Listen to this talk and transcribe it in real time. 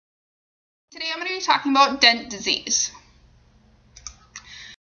Today I'm going to be talking about Dent disease.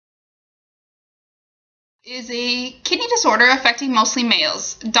 It is a kidney disorder affecting mostly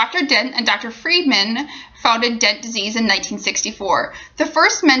males. Dr. Dent and Dr. Friedman founded Dent disease in 1964. The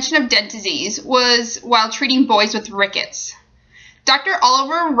first mention of Dent disease was while treating boys with rickets. Dr.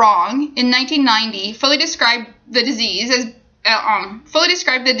 Oliver Wrong in 1990 fully described the disease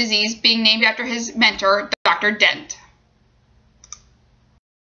being named after his mentor, Dr. Dent.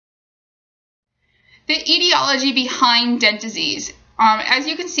 The etiology behind Dent disease. As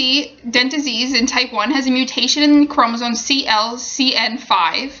you can see, Dent disease in type 1 has a mutation in chromosome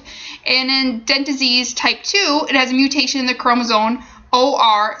CLCN5, and in Dent disease type 2, it has a mutation in the chromosome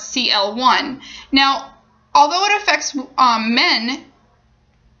ORCL1. Now, although it affects men,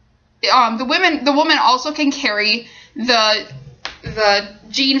 the woman also can carry the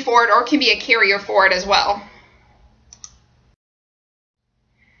gene for it, or can be a carrier for it as well.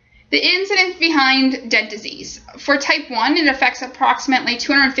 The incidence behind Dent disease. For type 1, it affects approximately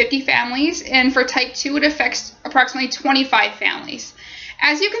 250 families, and for type 2, it affects approximately 25 families.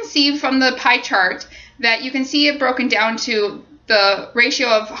 As you can see from the pie chart, that you can see it broken down to the ratio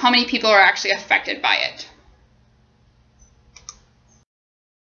of how many people are actually affected by it.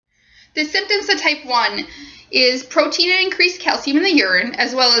 The symptoms of type 1 is protein and increased calcium in the urine,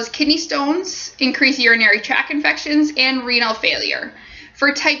 as well as kidney stones, increased urinary tract infections, and renal failure.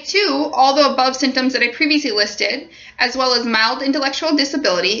 For type 2, all the above symptoms that I previously listed, as well as mild intellectual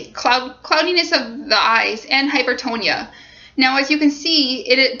disability, cloudiness of the eyes, and hypertonia. Now, as you can see,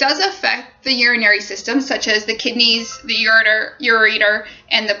 it does affect the urinary system, such as the kidneys, the ureter,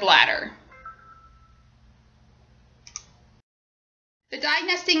 and the bladder. The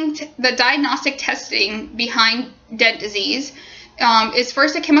diagnostic testing behind Dent disease is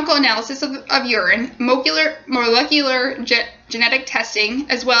first a chemical analysis of urine, molecular genetic testing,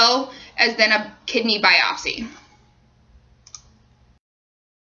 as well as then a kidney biopsy.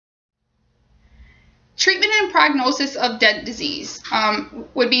 Treatment and prognosis of Dent disease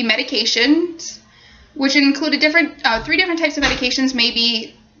would be medications, which include three different types of medications may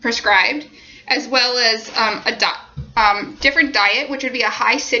be prescribed, as well as a different diet, which would be a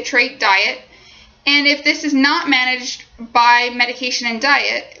high citrate diet. And if this is not managed by medication and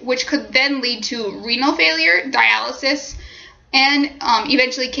diet, which could then lead to renal failure, dialysis, and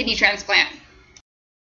eventually kidney transplant.